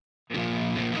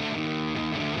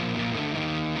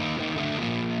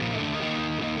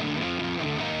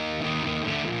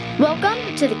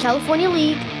Welcome to the California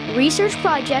League Research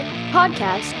Project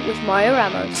podcast with Mario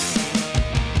Ramos.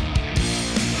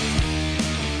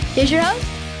 Here's your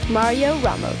host, Mario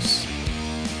Ramos.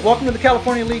 Welcome to the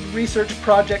California League Research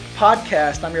Project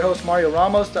podcast. I'm your host, Mario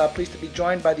Ramos. Pleased to be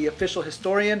joined by the official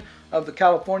historian of the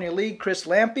California League, Chris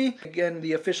Lampe. Again,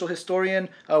 the official historian,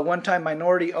 one-time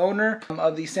minority owner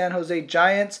of the San Jose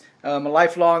Giants, a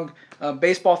lifelong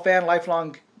baseball fan,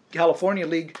 lifelong California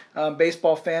League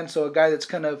baseball fan. So a guy that's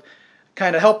kind of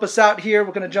help us out here.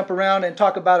 We're going to jump around and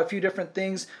talk about a few different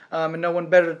things, and no one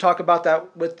better to talk about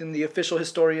that than the official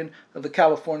historian of the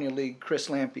California League, Chris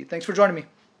Lampe. Thanks for joining me.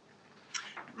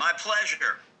 My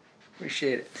pleasure.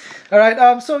 Appreciate it. All right.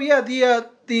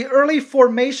 The early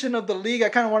formation of the league, I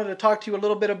kind of wanted to talk to you a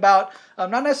little bit about.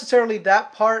 Not necessarily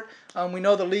that part. We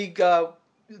know the league,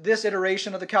 this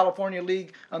iteration of the California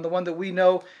League, the one that we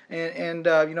know and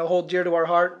hold dear to our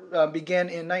heart, began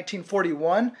in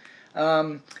 1941.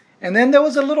 And then there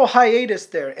was a little hiatus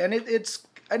there, and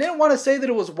I didn't want to say that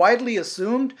it was widely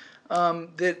assumed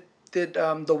that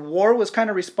the war was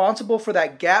kind of responsible for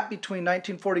that gap between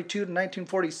 1942 to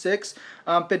 1946.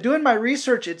 But doing my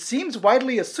research, it seems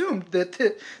widely assumed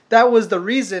that was the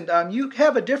reason. You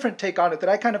have a different take on it that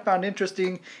I kind of found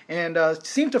interesting and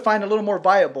seem to find a little more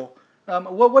viable.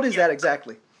 What is that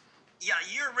exactly? Yeah,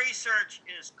 your research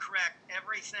is correct.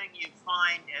 Everything you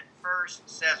find at first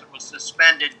says it was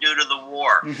suspended due to the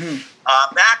war.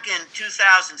 Mm-hmm. Back in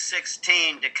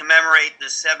 2016, to commemorate the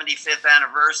 75th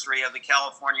anniversary of the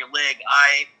California League,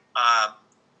 I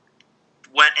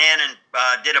went in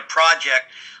and did a project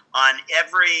on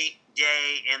every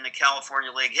day in the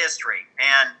California League history.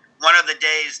 And one of the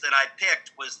days that I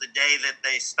picked was the day that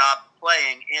they stopped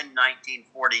playing in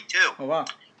 1942. Oh, wow.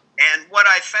 And what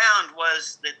I found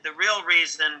was that the real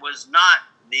reason was not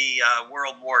the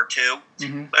World War II,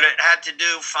 mm-hmm. but it had to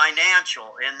do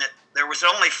financial, in that there was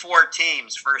only 4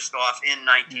 teams, first off, in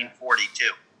 1942.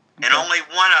 Yeah. Okay. And only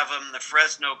one of them, the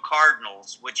Fresno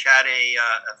Cardinals, which had a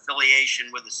affiliation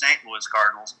with the St. Louis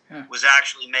Cardinals, was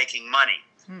actually making money.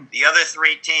 The other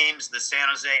 3 teams, the San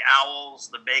Jose Owls,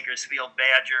 the Bakersfield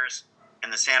Badgers,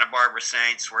 and the Santa Barbara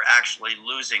Saints, were actually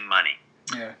losing money.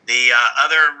 Yeah. The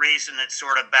other reason that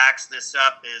sort of backs this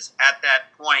up is at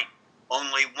that point,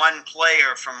 only one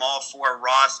player from all 4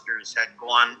 rosters had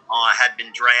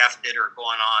been drafted or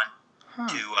gone on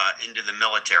to into the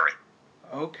military.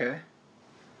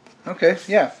 Okay,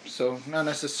 yeah. So not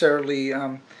necessarily,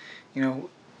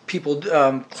 people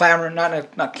clamoring,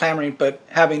 not clamoring, but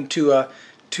having to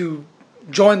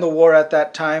join the war at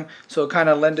that time. So it kind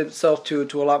of lended itself to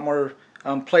a lot more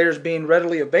players being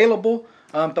readily available.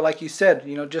 But like you said,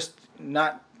 just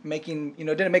not making,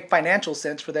 didn't make financial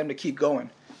sense for them to keep going.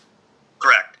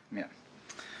 Correct. Yeah.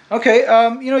 Okay.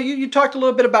 You talked a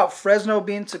little bit about Fresno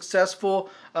being successful.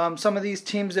 Some of these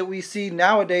teams that we see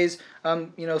nowadays,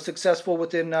 successful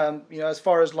within, as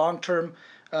far as long-term,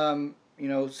 long-term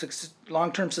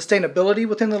sustainability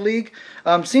within the league,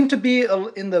 seem to be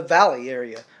in the Valley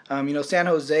area. San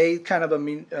Jose, kind of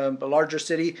a larger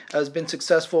city, has been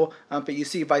successful, but you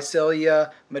see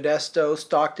Visalia, Modesto,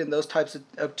 Stockton, those types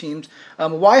of teams.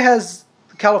 Why has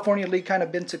the California League kind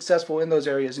of been successful in those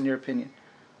areas, in your opinion?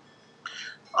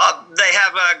 They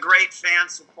have a great fan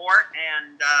support,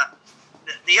 and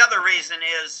the other reason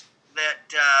is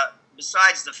that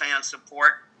besides the fan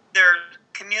support, they're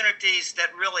communities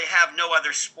that really have no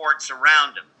other sports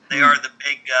around them. They are the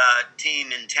big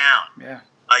team in town. Yeah.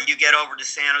 You get over to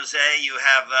San Jose, you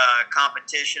have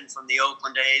competition from the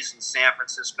Oakland A's and San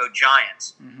Francisco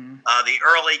Giants. Mm-hmm. The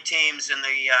early teams in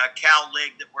the Cal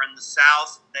League that were in the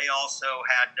South, they also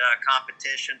had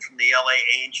competition from the LA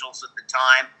Angels at the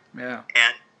time. Yeah.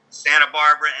 And Santa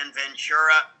Barbara and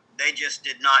Ventura, they just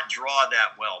did not draw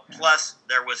that well. Yeah. Plus,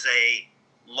 there was a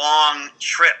long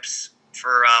trips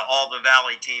for all the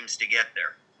Valley teams to get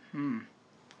there.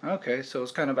 Okay, so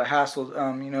it's kind of a hassle,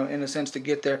 in a sense, to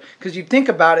get there. Because you think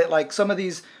about it, like some of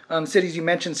these cities you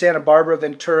mentioned, Santa Barbara,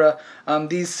 Ventura,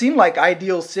 these seem like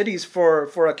ideal cities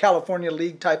for a California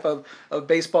League type of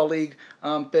baseball league.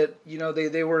 But,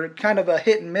 they were kind of a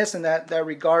hit and miss in that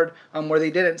regard, where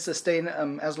they didn't sustain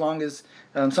as long as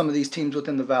some of these teams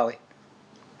within the Valley.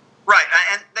 Right,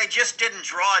 and they just didn't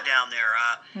draw down there.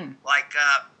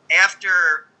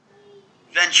 After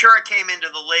Ventura came into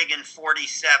the league in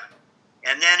 47,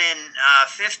 and then in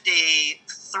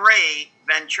 53,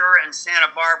 Ventura and Santa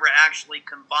Barbara actually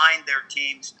combined their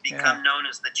teams to become known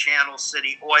as the Channel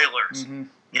City Oilers. Mm-hmm.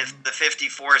 In the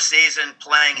 54 season,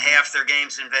 playing half their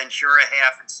games in Ventura,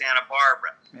 half in Santa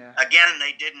Barbara. Yeah. Again,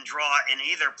 they didn't draw in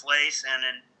either place, and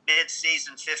in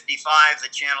mid-season 55, the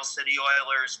Channel City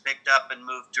Oilers picked up and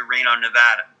moved to Reno,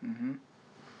 Nevada. Mm-hmm.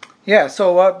 Yeah,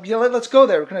 so let's go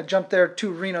there. We're going to jump there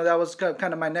to Reno. That was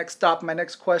kind of my next stop, my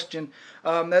next question.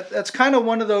 That's kind of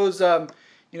one of those,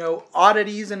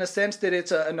 oddities in a sense that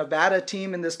it's a Nevada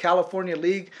team in this California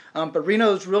league. But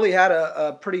Reno's really had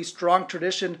a pretty strong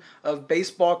tradition of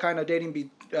baseball kind of dating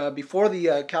before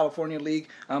the California League,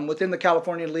 within the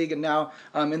California League, and now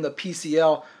in the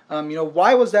PCL.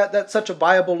 Why was that such a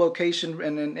viable location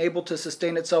and able to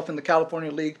sustain itself in the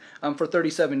California League for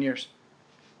 37 years?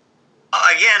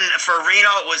 Again, for Reno,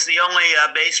 it was the only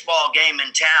baseball game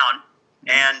in town.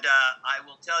 And I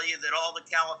will tell you that all the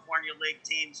California League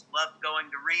teams loved going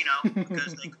to Reno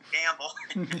because they could gamble.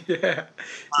 Yeah.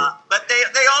 But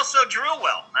they also drew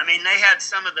well. I mean, they had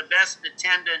some of the best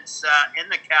attendance in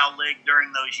the Cal League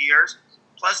during those years.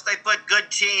 Plus, they put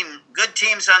good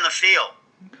teams on the field.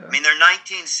 Okay. I mean, their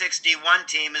 1961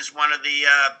 team is one of the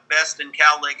best in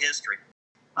Cal League history.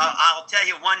 I'll tell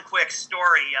you one quick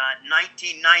story.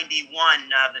 1991,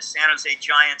 the San Jose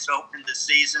Giants opened the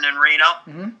season in Reno,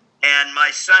 and my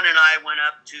son and I went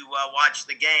up to watch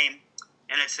the game,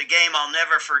 and it's a game I'll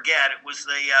never forget. It was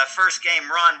the first game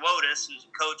Ron Wotus, who's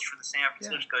a coach for the San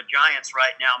Francisco Giants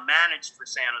right now, managed for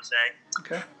San Jose.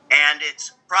 Okay. And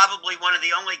it's probably one of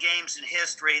the only games in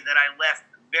history that I left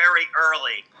very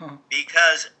early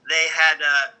because they had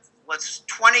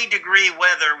 20-degree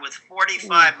weather with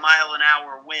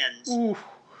 45-mile-an-hour winds. Ooh.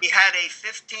 He had a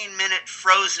 15-minute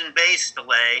frozen base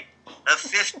delay, a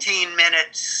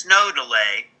 15-minute snow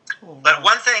delay. Oh, but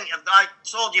one thing I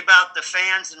told you about the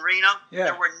fans in Reno,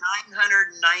 there were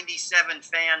 997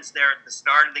 fans there at the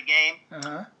start of the game.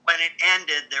 When it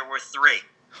ended, there were 3.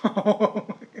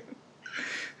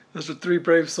 Those are 3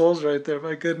 brave souls right there,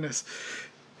 my goodness.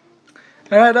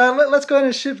 All right, let's go ahead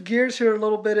and shift gears here a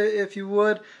little bit, if you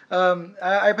would.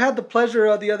 I've had the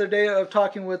pleasure the other day of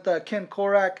talking with Ken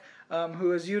Korach,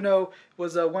 who, as you know,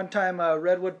 was a one-time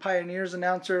Redwood Pioneers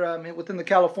announcer within the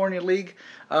California League.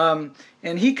 And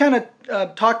he kind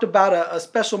of talked about a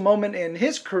special moment in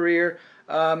his career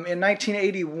in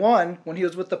 1981 when he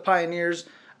was with the Pioneers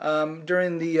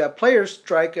during the players'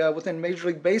 strike within Major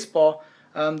League Baseball.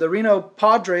 The Reno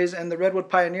Padres and the Redwood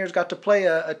Pioneers got to play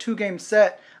a 2-game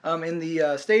set in the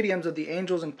stadiums of the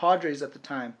Angels and Padres at the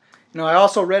time. I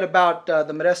also read about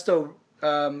the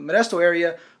Modesto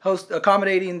area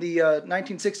accommodating the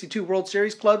 1962 World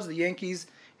Series clubs, the Yankees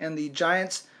and the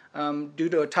Giants, due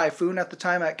to a typhoon at the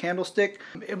time at Candlestick.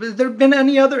 Have there been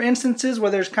any other instances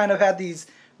where there's kind of had these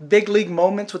big league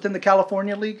moments within the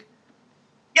California League?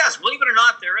 Yes, believe it or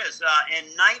not, there is. In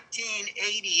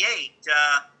 1988,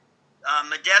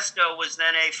 Modesto was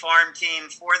then a farm team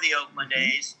for the Oakland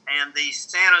A's, and the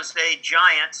San Jose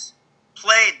Giants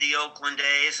played the Oakland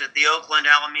A's at the Oakland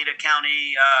Alameda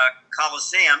County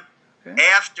Coliseum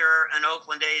after an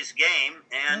Oakland A's game,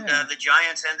 and the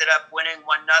Giants ended up winning 1-0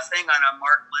 on a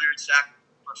Mark Leonard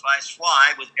sacrifice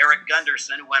fly with Eric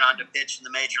Gunderson, who went on to pitch in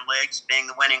the major leagues, being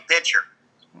the winning pitcher.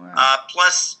 Wow.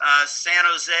 Plus, San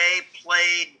Jose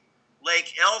played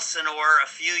Lake Elsinore a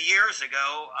few years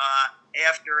ago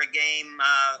after a game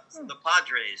for the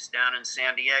Padres down in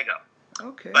San Diego.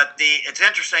 Okay. But it's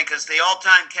interesting because the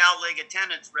all-time Cal League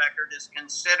attendance record is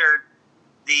considered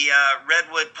the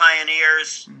Redwood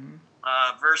Pioneers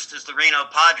versus the Reno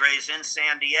Padres in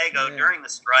San Diego during the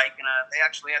strike, and they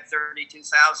actually had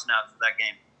 32,000 out for that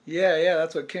game. Yeah,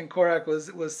 that's what Ken Korach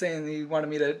was saying. He wanted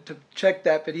me to check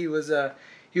that, but he was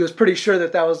pretty sure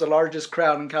that was the largest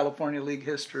crowd in California League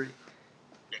history.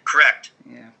 Correct.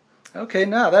 Yeah. Okay,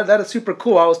 now that is super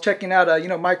cool. I was checking out,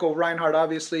 Michael Reinhardt,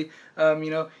 obviously.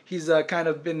 He's kind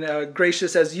of been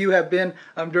gracious as you have been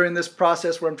during this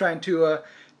process where I'm trying to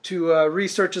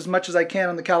research as much as I can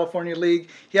on the California League.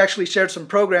 He actually shared some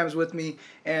programs with me,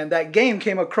 and that game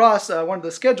came across one of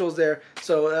the schedules there.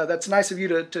 So that's nice of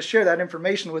you to share that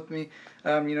information with me,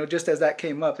 just as that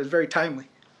came up. It's very timely.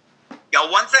 Yeah,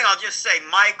 one thing I'll just say,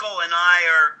 Michael and I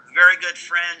are very good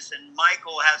friends, and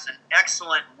Michael has an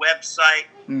excellent website.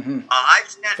 I've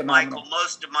sent Phenomenal. Michael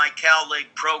most of my Cal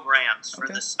League programs for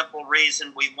the simple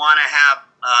reason we want to have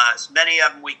as many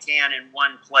of them we can in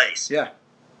one place. Yeah.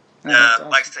 Awesome.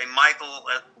 Like I say, Michael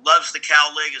loves the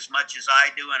Cal League as much as I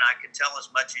do, and I can tell as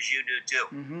much as you do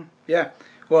too. Yeah.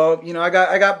 Well, I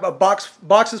got a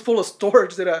boxes full of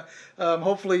storage that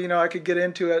hopefully I could get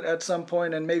into at some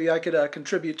point, and maybe I could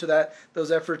contribute to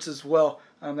those efforts as well.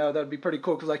 That would be pretty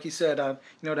cool because, like you said, to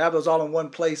have those all in one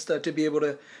place to be able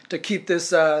to keep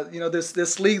this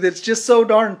this league that's just so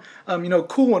darn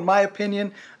cool in my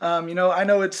opinion. I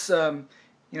know it's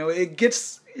it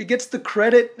gets the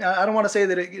credit. I don't want to say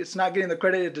that it's not getting the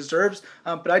credit it deserves,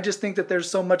 but I just think that there's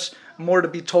so much more to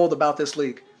be told about this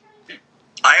league.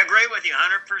 I agree with you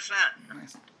 100%.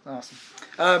 Nice. Awesome.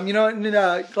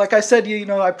 Like I said,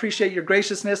 I appreciate your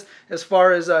graciousness as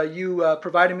far as you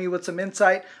providing me with some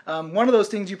insight. One of those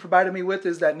things you provided me with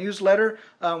is that newsletter.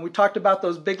 We talked about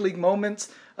those big league moments.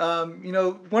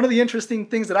 One of the interesting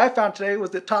things that I found today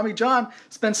was that Tommy John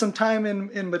spent some time in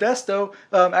Modesto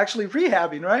actually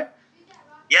rehabbing, right?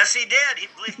 Yes, he did.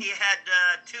 He had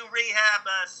 2 rehab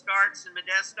starts in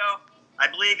Modesto. I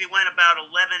believe he went about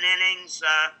 11 innings,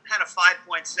 had a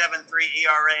 5.73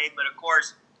 ERA, but of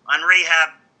course, on rehab,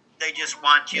 they just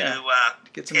want you to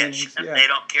get some pitch. innings, yeah. They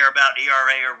don't care about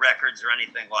ERA or records or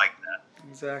anything like that.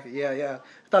 Exactly. Yeah.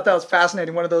 I thought that was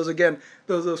fascinating. One of those, again,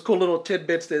 those cool little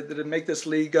tidbits that make this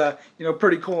league,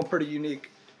 pretty cool and pretty unique.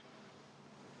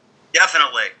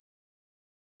 Definitely.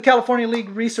 California League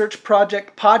Research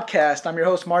Project podcast. I'm your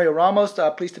host, Mario Ramos.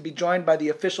 Pleased to be joined by the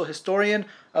official historian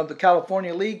of the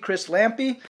California League, Chris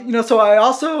Lampe. So I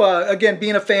also, again,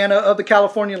 being a fan of the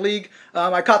California League,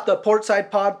 I caught the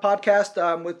Portside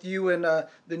podcast with you and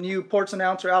the new Ports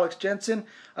announcer, Alex Jensen.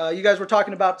 You guys were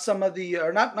talking about some of the,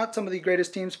 or not some of the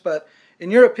greatest teams, but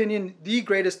in your opinion, the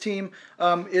greatest team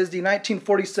is the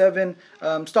 1947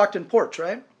 Stockton Ports,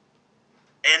 right?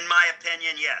 In my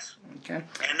opinion, yes. Okay.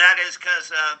 And that is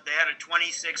because they had a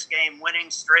 26-game winning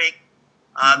streak.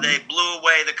 They blew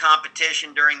away the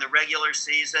competition during the regular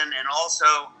season. And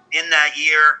also, in that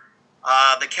year,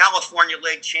 the California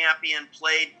League champion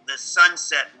played the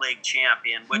Sunset League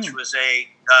champion, which was a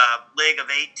league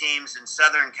of 8 teams in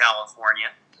Southern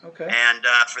California. Okay. And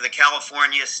for the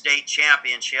California State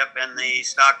Championship, and the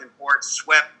Stockton Ports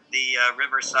swept the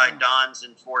Riverside Dons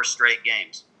in 4 straight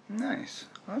games. Nice.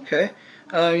 Okay.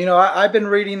 I've been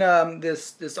reading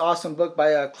this awesome book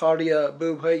by Claudia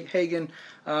Boob-Hagen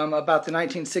about the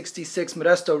 1966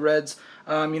 Modesto Reds.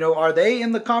 Are they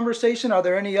in the conversation? Are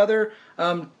there any other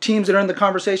teams that are in the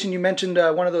conversation? You mentioned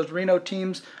one of those Reno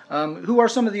teams. Who are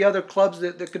some of the other clubs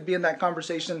that could be in that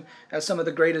conversation as some of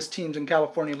the greatest teams in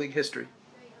California League history?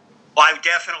 Well, I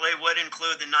definitely would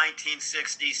include the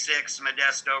 1966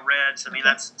 Modesto Reds. I mean,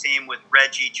 that's a team with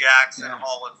Reggie Jackson,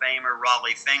 Hall of Famer,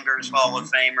 Raleigh Fingers, Hall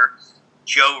of Famer,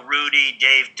 Joe Rudy,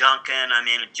 Dave Duncan. I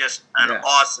mean, just an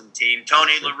awesome team.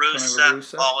 Tony La Russa,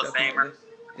 Hall of Famer.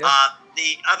 Yep.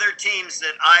 The other teams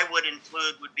that I would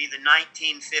include would be the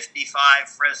 1955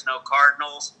 Fresno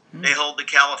Cardinals. They hold the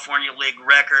California League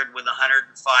record with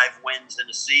 105 wins in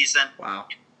a season. Wow.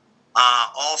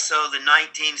 Also, the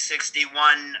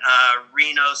 1961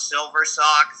 Reno Silver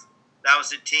Sox. That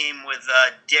was a team with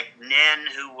Dick Nen,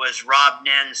 who was Rob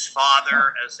Nen's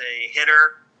father as a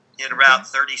hitter. He had about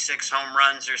 36 home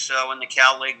runs or so in the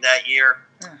Cal League that year.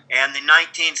 And the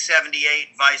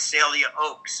 1978 Visalia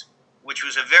Oaks, which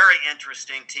was a very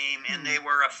interesting team, and they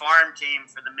were a farm team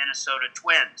for the Minnesota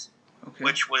Twins,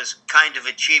 which was kind of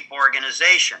a cheap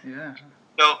organization. Yeah.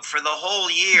 So for the whole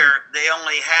year, they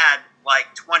only had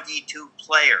like 22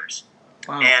 players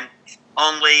and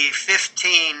only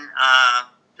 15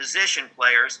 position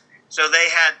players. So they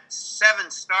had 7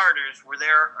 starters were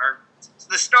there, or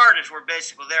the starters were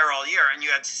basically there all year, and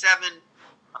you had 7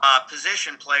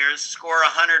 position players score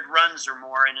 100 runs or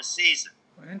more in a season.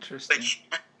 Interesting. Which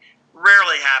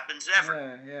rarely happens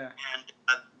ever. Yeah. And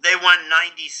they won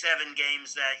 97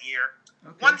 games that year.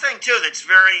 Okay. One thing, too, that's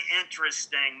very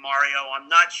interesting, Mario, I'm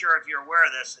not sure if you're aware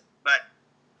of this, but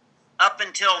up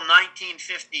until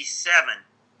 1957,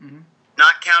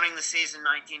 not counting the season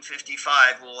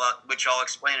 1955, which I'll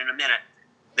explain in a minute,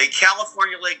 the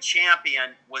California League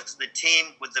champion was the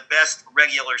team with the best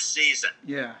regular season.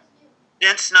 Yeah.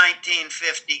 Since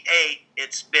 1958,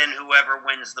 it's been whoever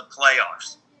wins the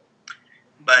playoffs.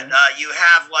 But you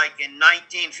have, like, in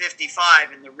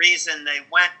 1955, and the reason they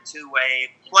went to a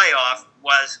playoff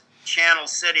was Channel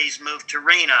Cities moved to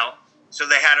Reno, so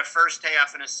they had a first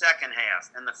half and a second half,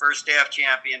 and the first half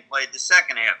champion played the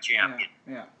second half champion.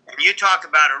 Yeah. And you talk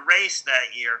about a race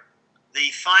that year, the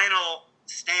final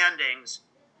standings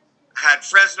had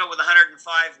Fresno with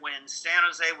 105 wins, San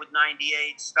Jose with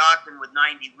 98, Stockton with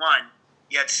 91.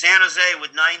 Yet San Jose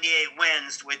with 98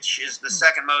 wins, which is the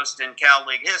second most in Cal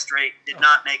League history, did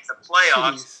not make the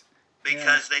playoffs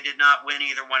because they did not win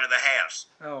either one of the halves.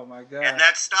 Oh, my God. And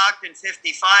that Stockton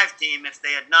 55 team, if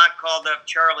they had not called up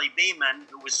Charlie Beeman,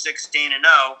 who was 16-0,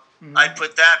 I'd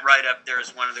put that right up there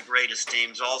as one of the greatest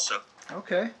teams also.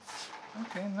 Okay,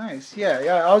 nice.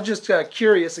 Yeah. I was just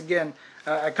curious again.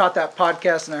 I caught that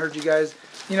podcast and I heard you guys,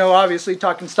 obviously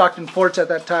talking Stockton Ports at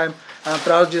that time, but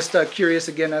I was just curious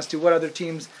again as to what other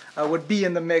teams would be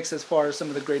in the mix as far as some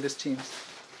of the greatest teams.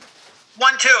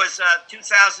 One, too, is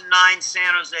 2009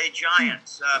 San Jose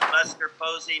Giants. Buster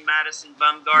Posey, Madison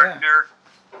Bumgarner,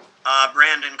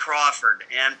 Brandon Crawford.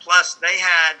 And plus, they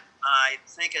had, I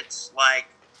think it's like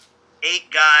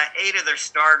eight of their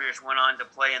starters went on to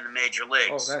play in the major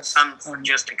leagues. Oh, that's some for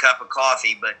just a cup of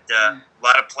coffee, but a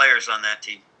lot of players on that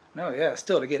team. No, yeah,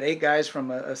 still to get 8 guys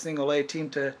from a single A team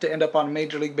to end up on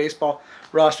Major League Baseball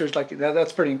rosters like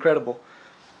that's pretty incredible.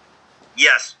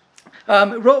 Yes.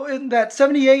 In that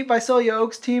 78 Visalia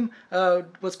Oaks team,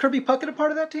 was Kirby Puckett a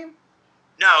part of that team?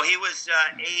 No, he was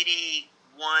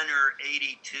 81 or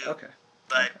 82. Okay.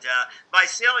 But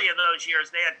Visalia those years,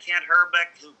 they had Kent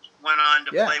Herbeck, who went on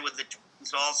to play with the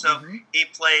Twins also. Mm-hmm. He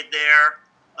played there.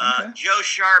 Joe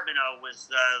Charbonneau was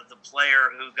the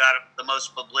player who got the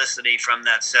most publicity from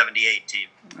that 78 team.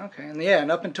 Okay,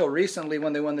 and up until recently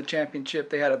when they won the championship,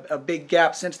 they had a big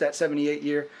gap since that 78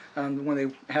 year when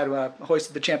they had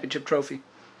hoisted the championship trophy.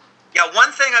 Yeah,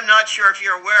 one thing I'm not sure if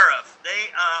you're aware of,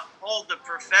 they hold the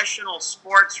professional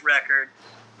sports record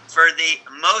for the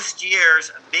most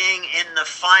years being in the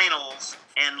finals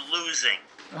and losing.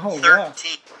 13. Wow.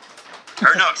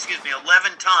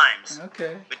 11 times.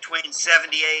 Okay. Between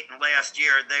 78 and last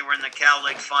year, they were in the Cal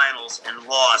League finals and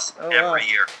lost every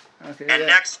year. Okay, and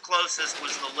next closest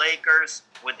was the Lakers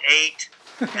with 8,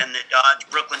 and the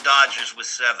Brooklyn Dodgers with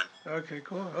 7. Okay,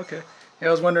 cool. Okay. Yeah,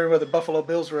 I was wondering where the Buffalo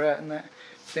Bills were at, and that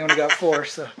they only got 4,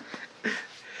 so.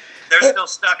 They're still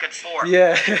stuck at 4.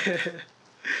 Yeah.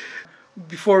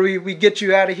 Before we get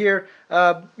you out of here,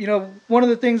 one of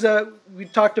the things that we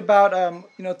talked about,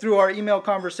 through our email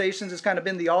conversations has kind of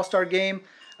been the All-Star Game.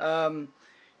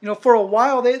 For a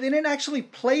while, they didn't actually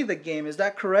play the game. Is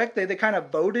that correct? They kind of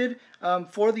voted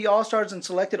for the All-Stars and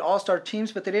selected All-Star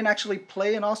teams, but they didn't actually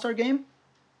play an All-Star Game?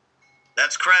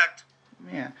 That's correct.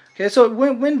 Yeah. Okay, so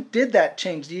when did that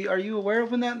change? Are you aware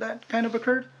of when that kind of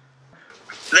occurred?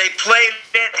 They played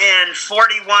it in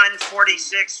 41,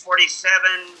 46, 47,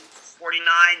 49,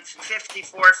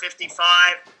 54, 55,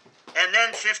 and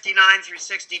then 59 through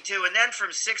 62. And then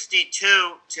from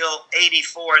 62 till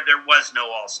 84, there was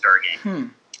no All-Star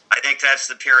game. I think that's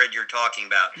the period you're talking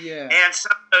about. Yeah. And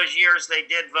some of those years they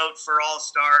did vote for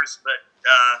All-Stars, but,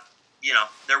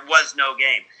 there was no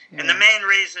game. Yeah. And the main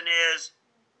reason is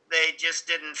they just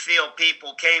didn't feel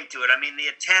people came to it. I mean, the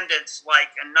attendance,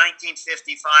 like in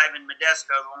 1955 in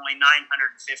Modesto, only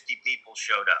 950 people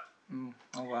showed up.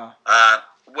 Oh, wow.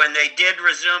 When they did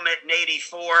resume it in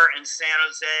 84 in San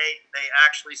Jose, they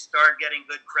actually started getting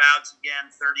good crowds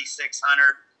again,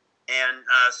 3,600. And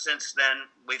since then,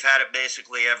 we've had it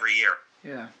basically every year.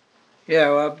 Yeah.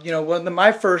 Yeah, one of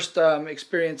my first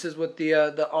experiences with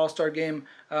the All-Star Game,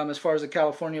 as far as the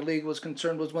California League was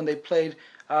concerned, was when they played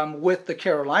with the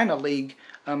Carolina League.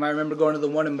 I remember going to the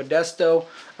one in Modesto.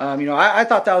 I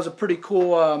thought that was a pretty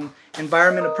cool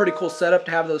environment, a pretty cool setup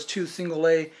to have those two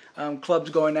single-A clubs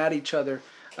going at each other.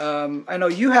 I know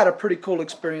you had a pretty cool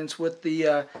experience with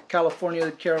the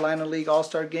California-Carolina League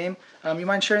All-Star Game. You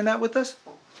mind sharing that with us?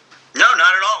 No,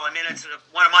 not at all. I mean, it's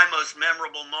one of my most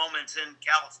memorable moments in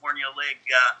California League,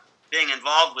 being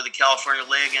involved with the California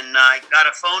League. And I got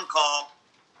a phone call.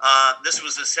 This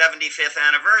was the 75th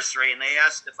anniversary, and they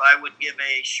asked if I would give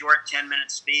a short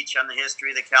 10-minute speech on the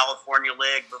history of the California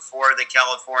League before the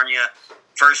California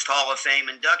First Hall of Fame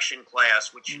induction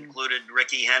class, which included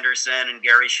Rickey Henderson and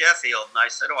Gary Sheffield. And I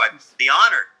said, I'd be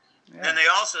honored. Yeah. And they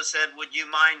also said, would you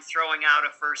mind throwing out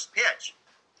a first pitch?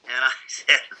 And I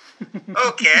said,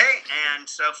 okay. And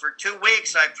so for 2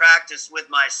 weeks, I practiced with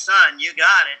my son. You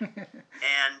got it.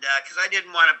 And because I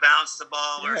didn't want to bounce the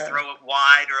ball or throw it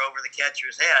wide or over the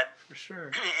catcher's head. For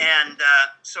sure. And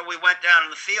so we went down in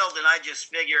the field, and I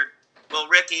just figured, well,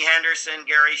 Rickey Henderson,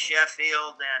 Gary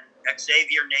Sheffield, and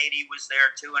Xavier Nady was there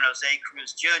too, and Jose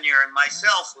Cruz Jr., and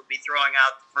myself would be throwing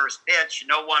out the first pitch.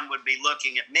 No one would be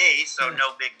looking at me, so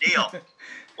no big deal.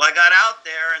 Well, I got out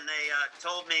there, and they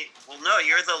told me, well, no,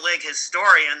 you're the league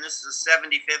historian. This is the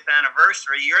 75th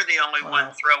anniversary. You're the only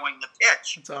one throwing the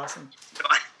pitch. That's awesome. So,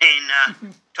 I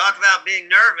mean, talk about being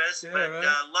nervous, but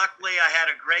right. Luckily I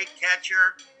had a great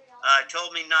catcher.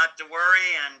 Told me not to worry,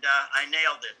 and I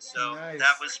nailed it. So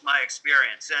That was my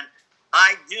experience. And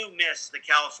I do miss the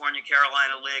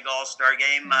California-Carolina League All-Star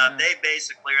Game. They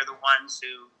basically are the ones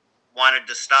who wanted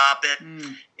to stop it.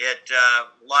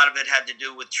 A lot of it had to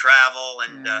do with travel.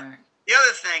 And the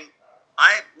other thing,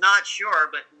 I'm not sure,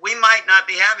 but we might not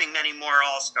be having many more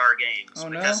All-Star games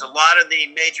because a lot of the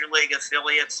Major League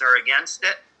affiliates are against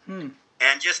it.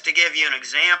 And just to give you an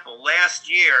example, last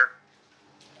year,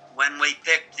 when we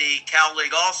picked the Cal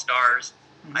League All-Stars,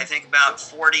 I think about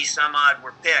 40 some odd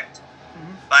were picked.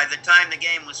 By the time the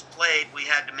game was played, we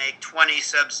had to make 20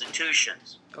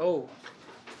 substitutions. Oh.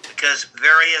 Because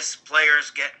various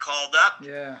players get called up, and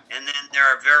then there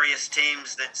are various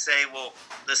teams that say, well,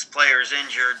 this player's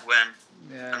injured when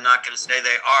I'm not going to say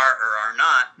they are or are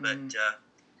not,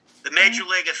 but The Major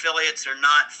League affiliates are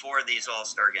not for these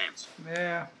All-Star games.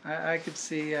 Yeah, I could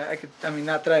see. I mean,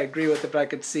 not that I agree with it, but I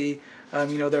could see,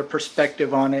 their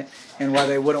perspective on it and why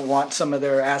they wouldn't want some of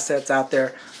their assets out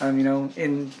there,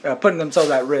 in putting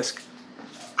themselves at risk.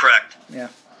 Correct. Yeah.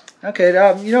 Okay.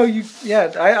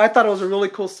 I thought it was a really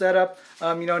cool setup.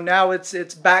 Now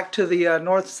it's back to the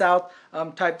north-south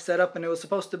type setup, and it was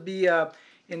supposed to be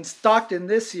in Stockton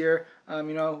this year.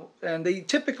 And they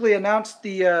typically announce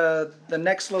the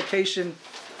next location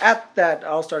at that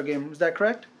All-Star game. Is that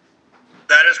correct?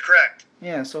 That is correct.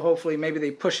 Yeah. So hopefully, maybe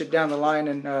they push it down the line,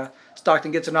 and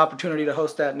Stockton gets an opportunity to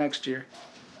host that next year.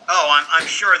 Oh, I'm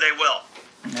sure they will.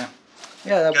 Yeah.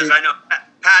 Yeah. Because I know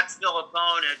Pat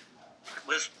Filippone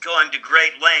was going to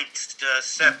great lengths to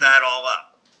set that all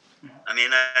up. I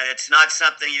mean, it's not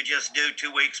something you just do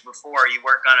 2 weeks before. You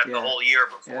work on it the whole year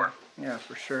before. Yeah,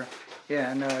 for sure.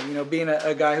 Yeah, and being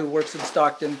a guy who works in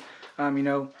Stockton,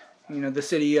 the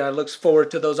city looks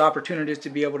forward to those opportunities to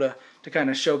be able to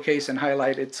kind of showcase and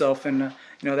highlight itself, and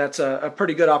that's a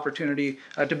pretty good opportunity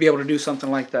to be able to do something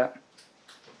like that.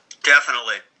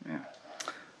 Definitely. Yeah.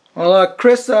 Well,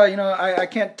 Chris, I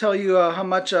can't tell you how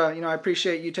much I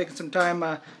appreciate you taking some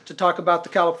time to talk about the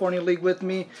California League with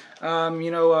me.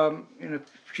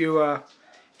 If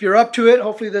you're up to it,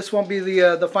 hopefully this won't be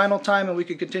the final time, and we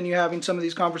could continue having some of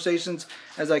these conversations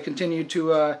as I continue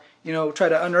to try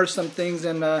to unearth some things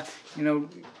and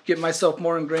get myself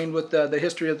more ingrained with the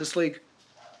history of this league.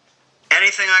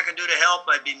 Anything I can do to help,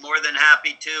 I'd be more than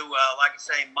happy to. Like I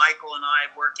say, Michael and I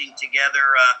working together.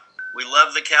 We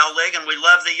love the Cal League, and we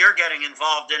love that you're getting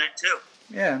involved in it too.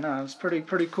 Yeah, no, it's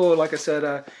pretty cool. Like I said,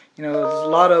 there's a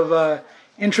lot of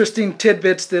interesting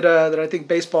tidbits that I think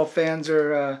baseball fans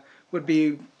would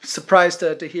be surprised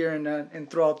to hear and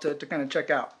enthralled to kind of check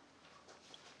out.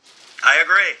 I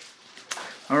agree.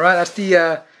 All right, that's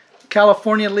the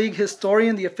California League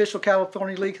historian, the official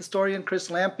California League historian, Chris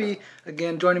Lampe.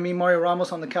 Again, joining me, Mario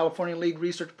Ramos, on the California League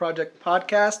Research Project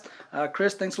podcast.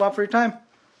 Chris, thanks a lot for your time.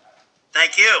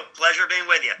 Thank you. Pleasure being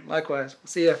with you. Likewise.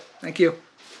 See ya. Thank you.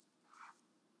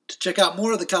 To check out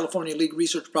more of the California League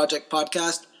Research Project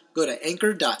podcast, go to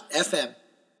anchor.fm.